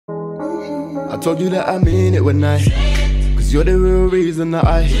I told you that I mean it when cause you're the real reason that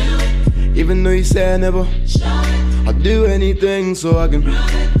even though you say I never, I'll do anything so I can.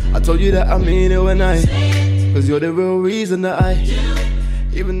 I told you that I mean it when cause you're the real reason that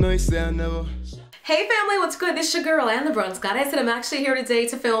even though you say I never. Hey family, what's good? This is your girl, Anne the Bronx Goddess, and I'm actually here today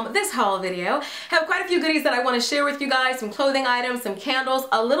to film this haul video. I have quite a few goodies that I want to share with you guys, some clothing items, some candles,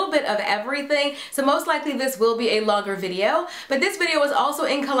 a little bit of everything. So most likely this will be a longer video, but this video is also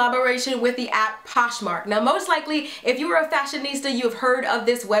in collaboration with the app Poshmark. Now most likely, if you are a fashionista, you have heard of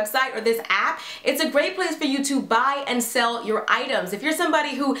this website or this app. It's a great place for you to buy and sell your items. If you're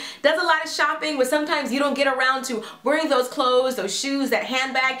somebody who does a lot of shopping, but sometimes you don't get around to wearing those clothes, those shoes, that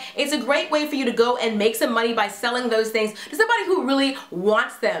handbag, it's a great way for you to go and make some money by selling those things to somebody who really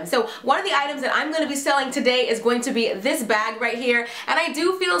wants them. So one of the items that I'm going to be selling today is going to be this bag right here, and I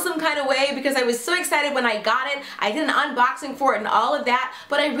do feel some kind of way because I was so excited when I got it. I did an unboxing for it and all of that,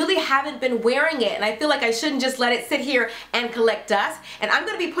 but I really haven't been wearing it, and I feel like I shouldn't just let it sit here and collect dust. And I'm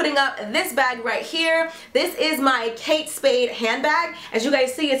going to be putting up this bag right here. This is my Kate Spade handbag. As you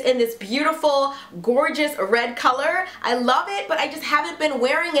guys see, it's in this beautiful, gorgeous red color. I love it, but I just haven't been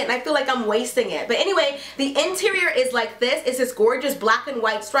wearing it, and I feel like I'm wasting it. But anyway, the interior is like this. It's this gorgeous black and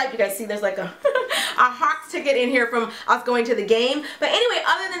white stripe. You guys see there's like a Hawks ticket in here from us going to the game. But anyway,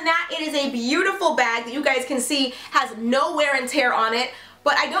 other than that, it is a beautiful bag that you guys can see has no wear and tear on it.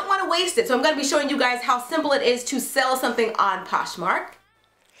 But I don't want to waste it, so I'm going to be showing you guys how simple it is to sell something on Poshmark.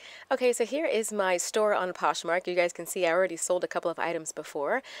 Okay, so here is my store on Poshmark. You guys can see I already sold a couple of items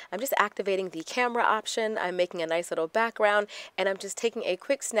before. I'm just activating the camera option. I'm making a nice little background, and I'm just taking a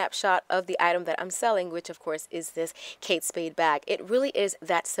quick snapshot of the item that I'm selling, which of course is this Kate Spade bag. It really is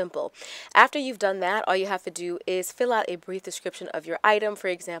that simple. After you've done that, all you have to do is fill out a brief description of your item. For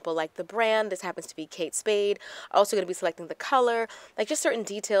example, like the brand, this happens to be Kate Spade. Also going to be selecting the color, like just certain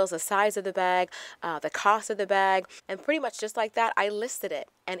details, the size of the bag, the cost of the bag, and pretty much just like that, I listed it.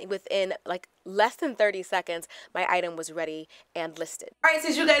 And within like less than 30 seconds, my item was ready and listed. Alright, so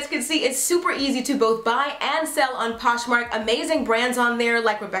as you guys can see, it's super easy to both buy and sell on Poshmark. Amazing brands on there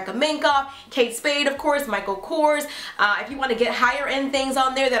like Rebecca Minkoff, Kate Spade, of course, Michael Kors. If you want to get higher end things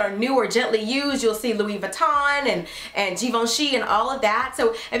on there that are new or gently used, you'll see Louis Vuitton and Givenchy and all of that.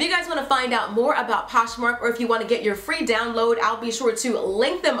 So if you guys want to find out more about Poshmark, or if you want to get your free download, I'll be sure to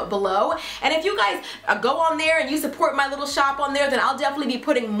link them below. And if you guys go on there and you support my little shop on there, then I'll definitely be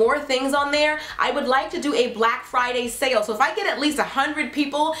putting more things on there. I would like to do a Black Friday sale. So if I get at least 100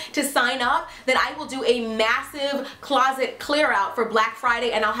 people to sign up, then I will do a massive closet clear out for Black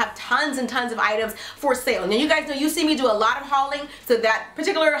Friday, and I'll have tons and tons of items for sale. Now you guys know you see me do a lot of hauling, so that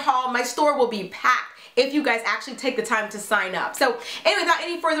particular haul, my store will be packed if you guys actually take the time to sign up. So anyway, without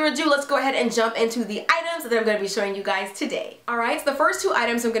any further ado, let's go ahead and jump into the items that I'm going to be showing you guys today. Alright, so the first two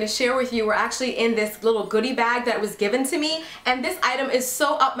items I'm going to share with you were actually in this little goodie bag that was given to me, and this item is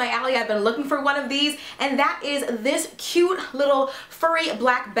so up my alley. I've been looking for one of these, and that is this cute little furry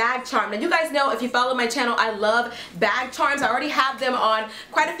black bag charm. Now you guys know, if you follow my channel, I love bag charms. I already have them on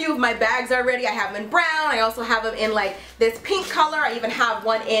quite a few of my bags already. I have them in brown. I also have them in like this pink color. I even have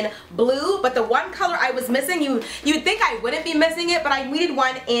one in blue, but the one color I was missing, you'd think I wouldn't be missing it, but I needed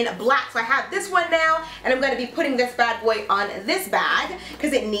one in black. So I have this one now, and I'm going to be putting this bad boy on this bag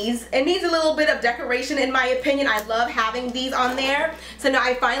because it needs a little bit of decoration in my opinion. I love having these on there. So now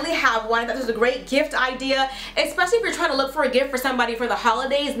I finally have one. That was a great gift idea, especially if you're trying to look for a gift for somebody for the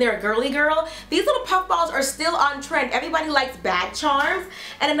holidays and they're a girly girl. These little puff balls are still on trend. Everybody likes bag charms.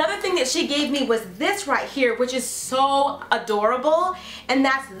 And another thing that she gave me was this right here, which is so adorable, and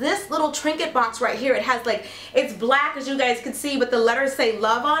that's this little trinket box right here. It has like, it's black as you guys can see, but the letters say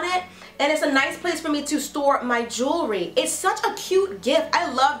love on it, and it's a nice place for me to store my jewelry. It's such a cute gift. I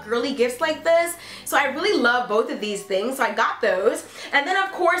love girly gifts like this, so I really love both of these things, so I got those. And then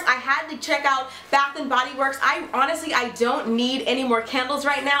of course I had to check out Bath and Body Works. Honestly, I don't need any more candles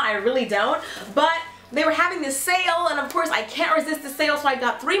right now. I really don't, but they were having this sale, and of course I can't resist the sale, so I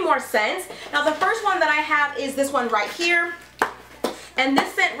got 3 more scents. Now the first one that I have is this one right here, and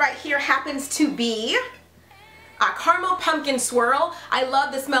this scent right here happens to be Caramel Pumpkin Swirl. I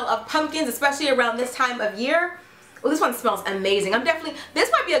love the smell of pumpkins, especially around this time of year. Well, this one smells amazing.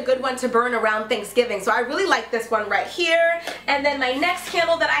 This might be a good one to burn around Thanksgiving, so I really like this one right here. And then my next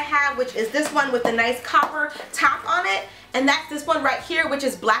candle that I have, which is this one with the nice copper top on it, and that's this one right here, which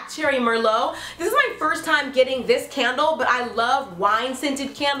is Black Cherry Merlot. This is my first time getting this candle, but I love wine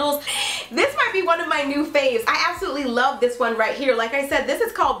scented candles. This might be one of my new faves. I absolutely love this one right here. Like I said, this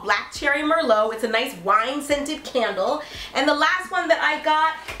is called Black Cherry Merlot. It's a nice wine scented candle. And the last one that I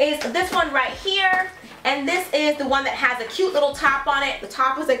got is this one right here. And this is the one that has a cute little top on it. The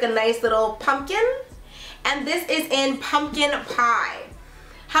top is like a nice little pumpkin. And this is in pumpkin pie.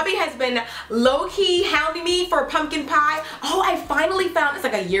 Hubby has been low-key hounding me for pumpkin pie. Oh, I finally found, it's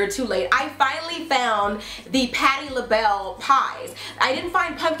like a year too late, I finally found the Patti LaBelle pies. I didn't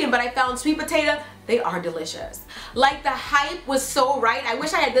find pumpkin, but I found sweet potato. They are delicious. Like, the hype was so right. I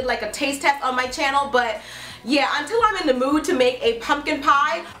wish I had did like a taste test on my channel, but yeah, until I'm in the mood to make a pumpkin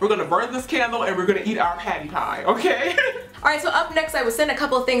pie, we're gonna burn this candle and we're gonna eat our patty pie, okay? Alright, so up next I was sent a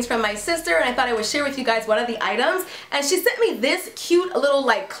couple of things from my sister, and I thought I would share with you guys one of the items. And she sent me this cute little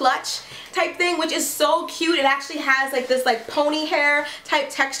like clutch type thing, which is so cute. It actually has like this like pony hair type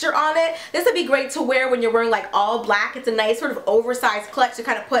texture on it. This would be great to wear when you're wearing like all black. It's a nice sort of oversized clutch to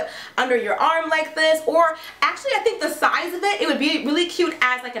kind of put under your arm like this. Or actually, I think the size of it would be really cute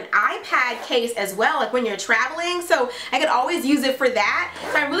as like an iPad case as well, like when you're traveling. So I could always use it for that.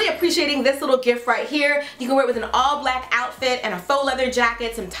 So I'm really appreciating this little gift right here. You can wear it with an all black outfit and a faux leather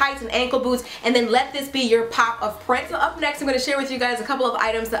jacket, some tights and ankle boots, and then let this be your pop of print. So up next I'm going to share with you guys a couple of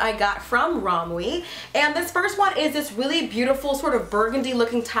items that I got from Romwe. And this first one is this really beautiful sort of burgundy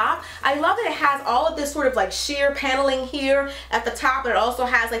looking top. I love that it has all of this sort of like sheer paneling here at the top, and it also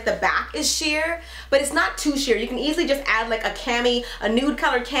has like the back is sheer, but it's not too sheer. You can easily just add like a cami, a nude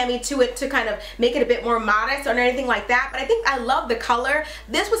colored cami to it to kind of make it a bit more modest or anything like that. But I think I love the color.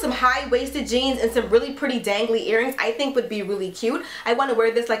 This with some high-waisted jeans and some really pretty dangly earrings I think would be really cute. I want to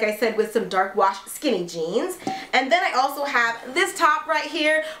wear this, like I said, with some dark wash skinny jeans. And then I also have this top right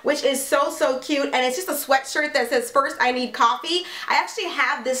here, which is so cute, and it's just a sweatshirt that says "First I Need Coffee." I actually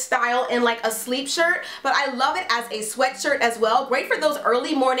have this style in like a sleep shirt, but I love it as a sweatshirt as well. Great for those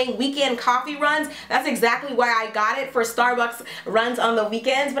early morning weekend coffee runs. That's exactly why I got it, for Starbucks runs on the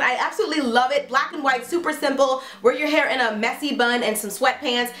weekends. But I absolutely love it. Black and white, super simple. Wear your hair in a messy bun and some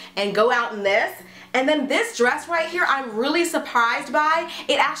sweatpants and go out in this. And then this dress right here, I'm really surprised by.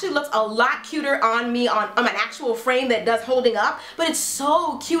 It actually looks a lot cuter on me on an actual frame that does holding up, but it's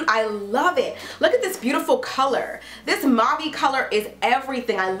so cute. I love it. Look at this beautiful color. This mauve color is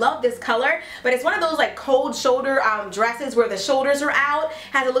everything. I love this color, but it's one of those like cold shoulder dresses where the shoulders are out,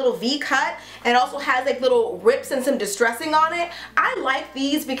 has a little V cut, and also has like little rips and some distressing on it. I like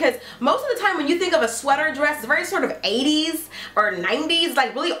these because most of the time when you think of a sweater dress, it's very sort of 80s or 90s,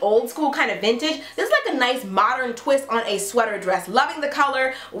 like really old school kind of vintage. This is like a nice modern twist on a sweater dress. Loving the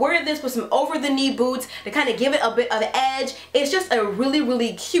color. Wear this with some over the knee boots to kind of give it a bit of edge. It's just a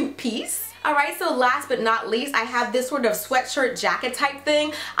really cute piece. Alright, so last but not least, I have this sort of sweatshirt jacket type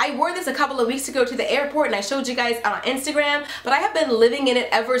thing. I wore this a couple of weeks ago to the airport and I showed you guys on Instagram, but I have been living in it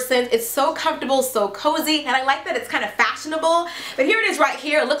ever since. It's so comfortable, so cozy, and I like that it's kind of fashionable. But here it is right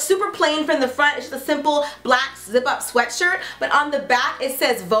here. It looks super plain from the front. It's just a simple black zip-up sweatshirt, but on the back it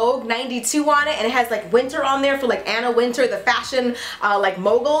says Vogue 92 on it, and it has like winter on there for like Anna Wintour, the fashion like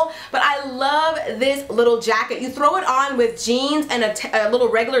mogul. But I love this little jacket. You throw it on with jeans and a little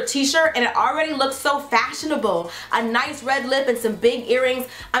regular t-shirt and it already looks so fashionable. A nice red lip and some big earrings.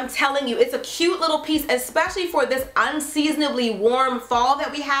 I'm telling you, it's a cute little piece, especially for this unseasonably warm fall that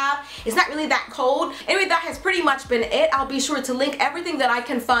we have. It's not really that cold. Anyway, that has pretty much been it. I'll be sure to link everything that I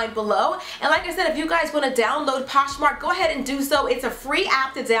can find below. And like I said, if you guys want to download Poshmark, go ahead and do so. It's a free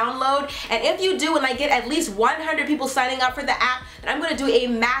app to download. And if you do, and I get at least 100 people signing up for the app, then I'm going to do a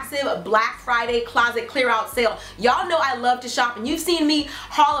massive Black Friday closet clear out sale. Y'all know I love to shop, and you've seen me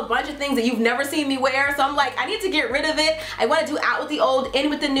haul a bunch of things that you've never seen me wear, so I'm like, I need to get rid of it. I want to do out with the old, in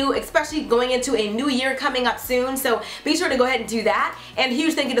with the new, especially going into a new year coming up soon, so be sure to go ahead and do that. And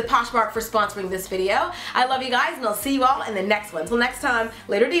huge thank you to Poshmark for sponsoring this video. I love you guys, and I'll see you all in the next one. Till next time,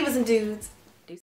 later divas and dudes.